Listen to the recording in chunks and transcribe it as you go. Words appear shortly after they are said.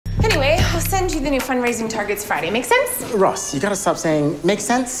send you the new fundraising targets Friday. Make sense? Ross, you gotta stop saying makes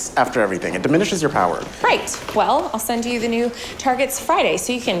sense after everything. It diminishes your power. Right. Well, I'll send you the new targets Friday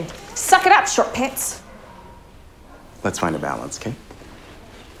so you can suck it up, short pants. Let's find a balance, okay?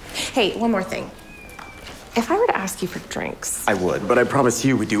 Hey, one more thing. If I were to ask you for drinks... I would, but I promise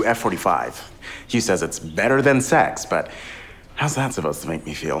you we do F45. Hugh says it's better than sex, but how's that supposed to make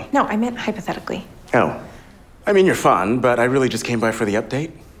me feel? No, I meant hypothetically. Oh. I mean, you're fun, but I really just came by for the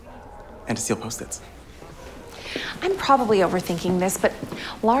update and to steal Post-its. I'm probably overthinking this, but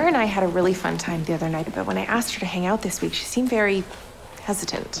Laura and I had a really fun time the other night, but when I asked her to hang out this week, she seemed very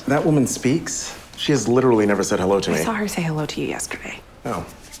hesitant. That woman speaks. She has literally never said hello to me. I saw her say hello to you yesterday. Oh.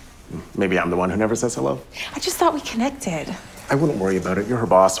 Maybe I'm the one who never says hello? I just thought we connected. I wouldn't worry about it. You're her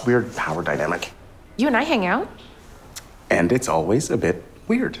boss. Weird power dynamic. You and I hang out? And it's always a bit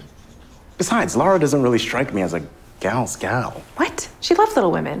weird. Besides, Laura doesn't really strike me as a gal's gal. What? She loves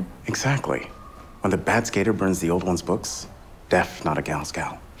Little Women. Exactly. When the bad skater burns the old one's books, def not a gal's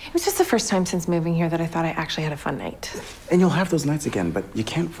gal. It was just the first time since moving here that I thought I actually had a fun night. And you'll have those nights again, but you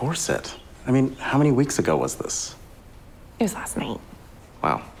can't force it. I mean, how many weeks ago was this? It was last night.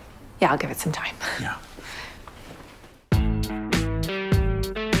 Wow. Yeah, I'll give it some time. Yeah.